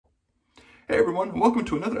Hey everyone, welcome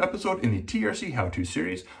to another episode in the TRC How-To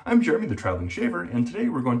series. I'm Jeremy, the Traveling Shaver, and today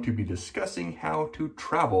we're going to be discussing how to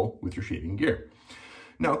travel with your shaving gear.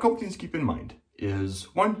 Now, a couple things to keep in mind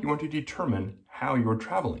is, one, you want to determine how you're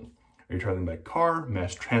traveling. Are you traveling by car,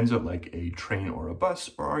 mass transit like a train or a bus,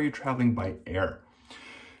 or are you traveling by air?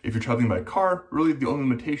 If you're traveling by car, really the only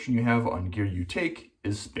limitation you have on gear you take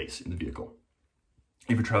is space in the vehicle.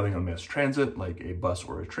 If you're traveling on mass transit like a bus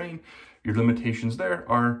or a train, your limitations there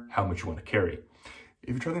are how much you want to carry. If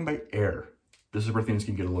you're traveling by air, this is where things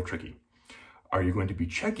can get a little tricky. Are you going to be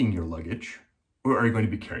checking your luggage or are you going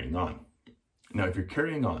to be carrying on? Now, if you're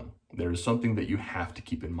carrying on, there is something that you have to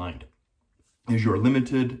keep in mind, is you're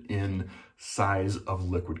limited in size of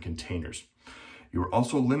liquid containers. You're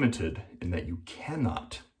also limited in that you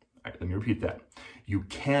cannot, let me repeat that, you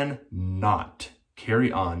cannot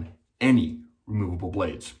carry on any removable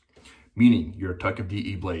blades. Meaning your tuck of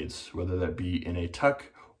DE blades, whether that be in a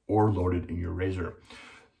tuck or loaded in your razor.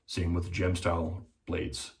 Same with gem style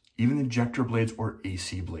blades, even injector blades or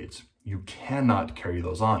AC blades. You cannot carry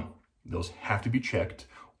those on. Those have to be checked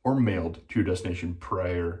or mailed to your destination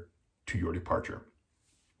prior to your departure.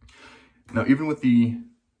 Now, even with the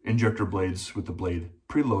injector blades with the blade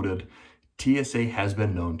preloaded, TSA has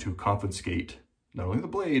been known to confiscate not only the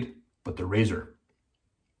blade, but the razor.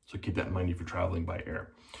 So keep that in mind if you're traveling by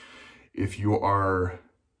air. If you are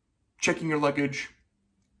checking your luggage,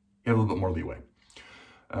 you have a little bit more leeway.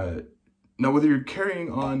 Now, whether you're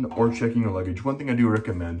carrying on or checking your luggage, one thing I do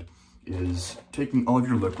recommend is taking all of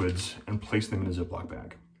your liquids and placing them in a Ziploc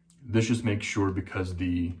bag. This just makes sure, because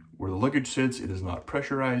where the luggage sits, it is not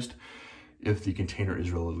pressurized. If the container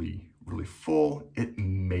is really full, it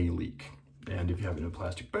may leak. And if you have it in a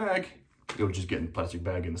plastic bag, it'll just get in the plastic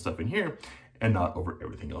bag and the stuff in here and not over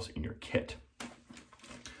everything else in your kit.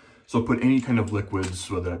 So put any kind of liquids,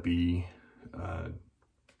 whether that be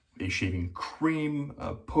a shaving cream,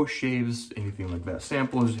 post-shaves, anything like that.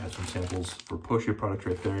 Samples, you have some samples for post-shave products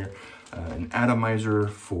right there. An atomizer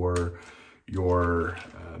for your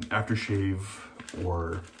aftershave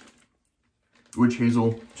or witch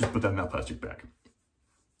hazel, just put that in that plastic bag.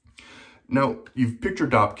 Now, you've picked your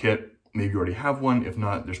DOP kit. Maybe you already have one. If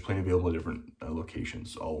not, there's plenty available at different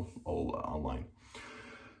locations, all online.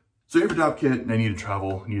 So you have your DOP kit, and you need to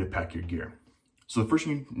travel, you need to pack your gear. So the first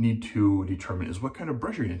thing you need to determine is what kind of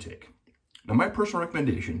brush you're gonna take. Now, my personal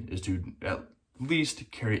recommendation is to at least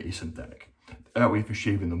carry a synthetic. That way, if you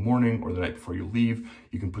shave in the morning or the night before you leave,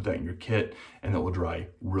 you can put that in your kit and that will dry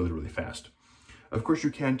really fast. Of course, you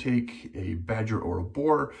can take a Badger or a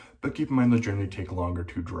Boar, but keep in mind those generally take longer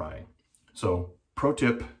to dry. So pro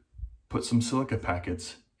tip, put some silica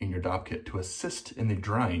packets in your DOP kit to assist in the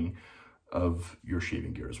drying of your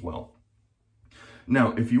shaving gear as well.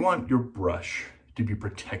 Now, if you want your brush to be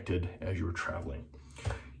protected as you're traveling,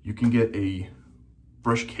 you can get a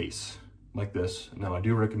brush case like this. Now, I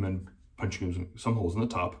do recommend punching some holes in the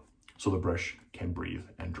top so the brush can breathe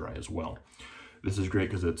and dry as well. This is great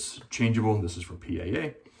because it's changeable. This is for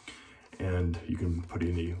PAA, and you can put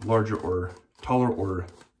in a larger or taller or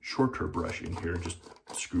shorter brush in here and just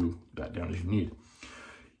screw that down as you need.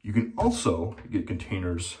 You can also get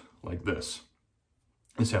containers like this.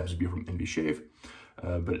 This happens to be from NB Shave,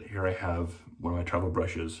 but here I have one of my travel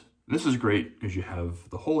brushes. This is great because you have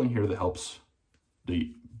the hole in here that helps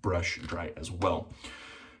the brush dry as well.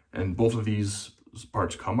 And both of these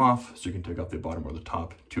parts come off, so you can take off the bottom or the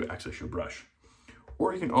top to access your brush.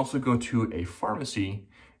 Or you can also go to a pharmacy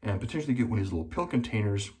and potentially get one of these little pill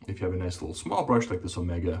containers if you have a nice little small brush like this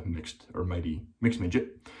Omega Mixed or Mighty Mixed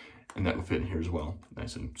Midget, and that will fit in here as well,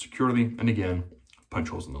 nice and securely. And again, punch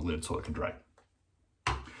holes in the lid so it can dry.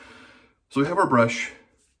 So we have our brush.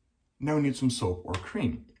 Now we need some soap or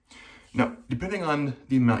cream. Now, depending on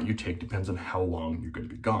the amount you take, depends on how long you're going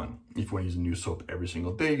to be gone. If you want to use a new soap every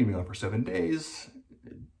single day, you're going to be gone for 7 days,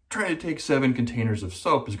 trying to take 7 containers of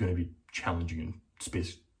soap is going to be challenging and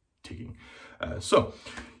space taking. So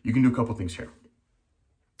you can do a couple things here.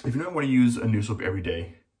 If you don't want to use a new soap every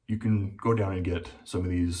day, you can go down and get some of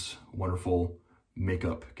these wonderful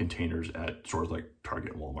makeup containers at stores like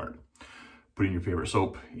Target and Walmart. Put in your favorite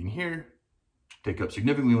soap in here, take up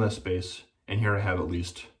significantly less space, and here I have at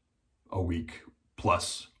least a week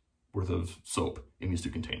plus worth of soap in these 2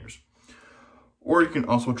 containers. Or you can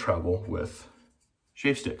also travel with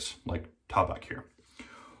shave sticks like Tabac here,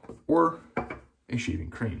 or a shaving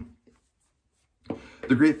cream.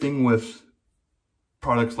 The great thing with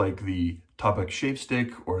products like the Tabac shave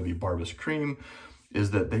stick or the Barbas cream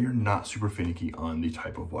is that they are not super finicky on the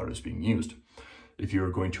type of water that's being used. If you're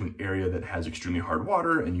going to an area that has extremely hard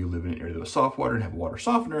water and you live in an area with soft water and have a water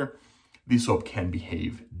softener, the soap can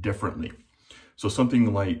behave differently. So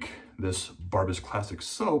something like this Barbas Classic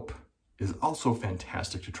soap is also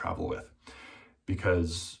fantastic to travel with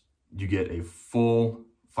because you get a full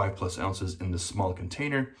 5+ ounces in this small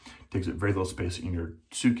container. Takes up very little space in your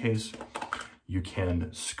suitcase. You can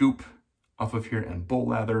scoop off of here and bowl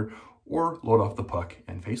lather, or load off the puck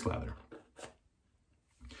and face lather.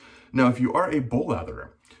 Now, if you are a bowl latherer,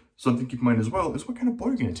 something to keep in mind as well is what kind of bowl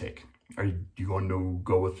you're going to take. Are you going to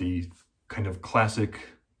go with the kind of classic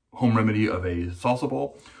home remedy of a salsa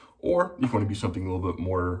bowl, or if you want to be something a little bit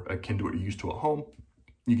more akin to what you're used to at home,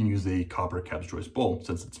 you can use the copper Cab's Choice bowl.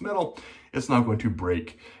 Since it's metal, it's not going to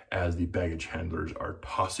break as the baggage handlers are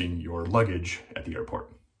tossing your luggage at the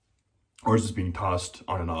airport, or is just being tossed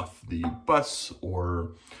on and off the bus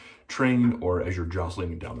or train, or as you're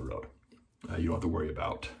jostling down the road. You don't have to worry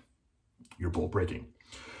about your bowl breaking.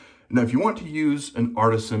 Now, if you want to use an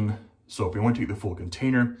artisan soap, you want to take the full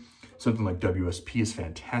container, something like WSP is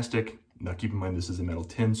fantastic. Now, keep in mind this is a metal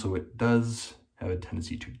tin, so it does have a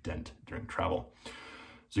tendency to dent during travel.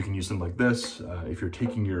 So you can use something like this. If you're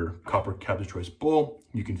taking your copper Cab's Choice bowl,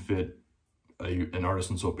 you can fit an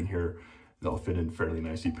artisan soap in here. That'll fit in fairly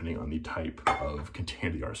nicely depending on the type of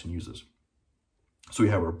container the artisan uses. So we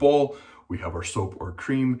have our bowl, we have our soap or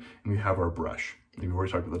cream, and we have our brush. And we've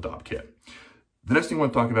already talked about the DOP kit. The next thing I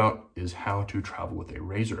want to talk about is how to travel with a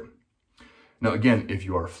razor. Now, again, if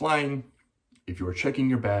you are flying, if you are checking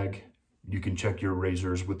your bag, you can check your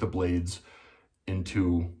razors with the blades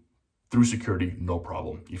through security, no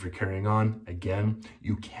problem. If you're carrying on, again,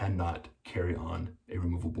 you cannot carry on a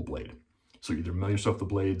removable blade. So either mail yourself the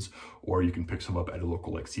blades, or you can pick some up at a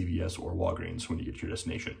local like CVS or Walgreens when you get to your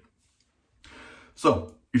destination.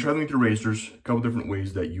 So you're traveling with your razors, a couple different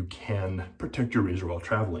ways that you can protect your razor while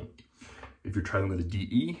traveling. If you're traveling with a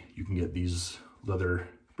DE, you can get these leather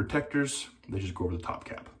protectors. They just go over the top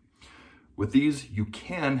cap. With these, you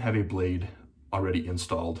can have a blade already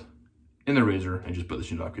installed in the razor and just put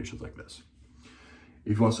this in dock cases like this.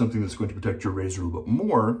 If you want something that's going to protect your razor a little bit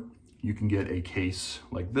more, you can get a case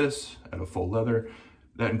like this out of full leather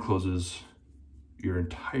that encloses your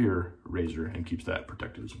entire razor and keeps that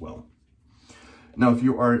protected as well. Now, if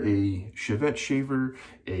you are a Chevette shaver,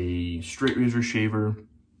 a straight razor shaver,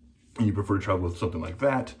 and you prefer to travel with something like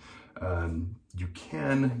that, you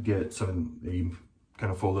can get a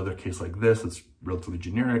kind of full leather case like this that's relatively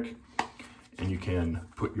generic, and you can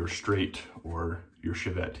put your straight or your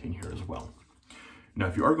Chevette in here as well. Now,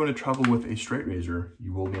 if you are going to travel with a straight razor,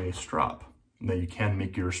 you will need a strop. Now, you can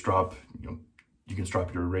make your strop, you can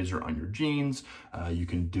strap your razor on your jeans, you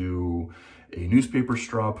can do a newspaper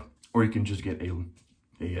strap, or you can just get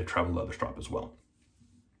a travel leather strap as well.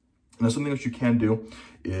 Now, something that you can do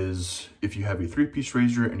is if you have a 3-piece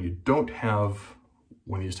razor and you don't have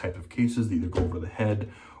one of these type of cases that either go over the head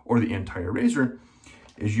or the entire razor,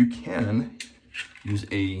 is you can use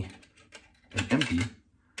an empty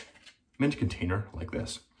mint container like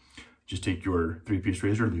this. Just take your 3-piece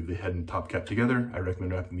razor, leave the head and top cap together. I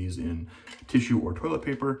recommend wrapping these in tissue or toilet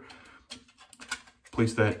paper.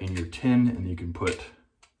 Place that in your tin, and you can put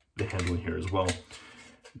the handle in here as well.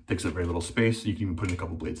 It takes up very little space. You can even put in a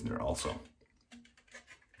couple blades in there also.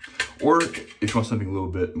 Or if you want something a little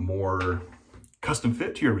bit more custom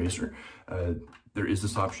fit to your razor, there is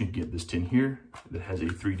this option. You get this tin here that has a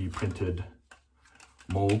 3D printed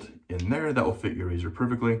mold in there that will fit your razor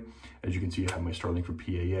perfectly. As you can see, I have my Starling from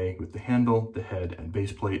PAA with the handle, the head, and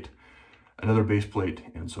base plate, another base plate,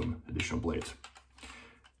 and some additional blades.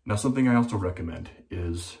 Now, something I also recommend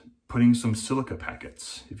is putting some silica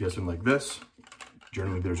packets. If you have something like this,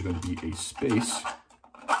 generally there's going to be a space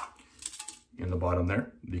in the bottom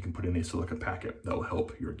there. You can put in a silica packet that will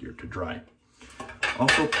help your gear to dry.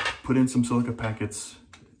 Also, put in some silica packets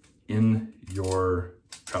in your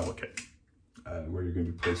travel kit, where you're going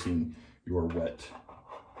to be placing your wet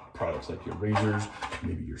products like your razors,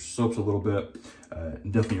 maybe your soaps a little bit,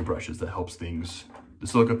 and definitely your brushes. That helps things. The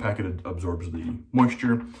silica packet absorbs the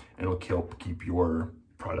moisture and it'll help keep your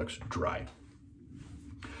products dry.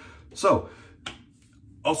 So,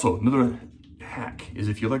 also another hack is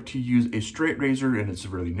if you like to use a straight razor and it's a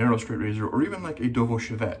really narrow straight razor, or even like a Dovo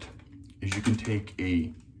Chevette, is you can take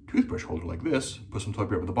a toothbrush holder like this, put some toilet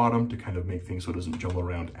paper at the bottom to kind of make things so it doesn't jumble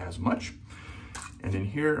around as much. And in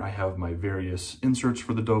here I have my various inserts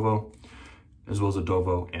for the Dovo, as well as a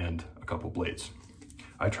Dovo and a couple blades.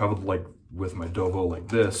 I traveled with my Dovo like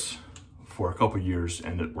this for a couple years,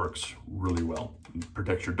 and it works really well. It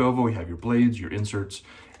protects your Dovo, you have your blades, your inserts,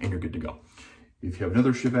 and you're good to go. If you have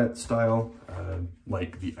another Chevette style,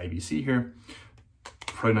 like the IBC here,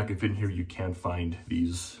 probably not gonna fit in here. You can find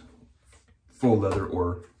these full leather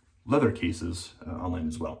or leather cases online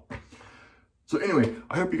as well. So anyway,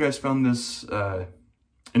 I hope you guys found this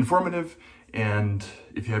informative. And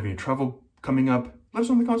if you have any travel coming up, let us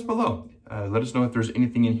know in the comments below. Let us know if there's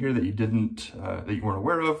anything in here that you that you weren't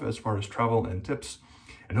aware of as far as travel and tips.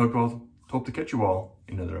 And hope to catch you all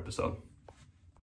in another episode.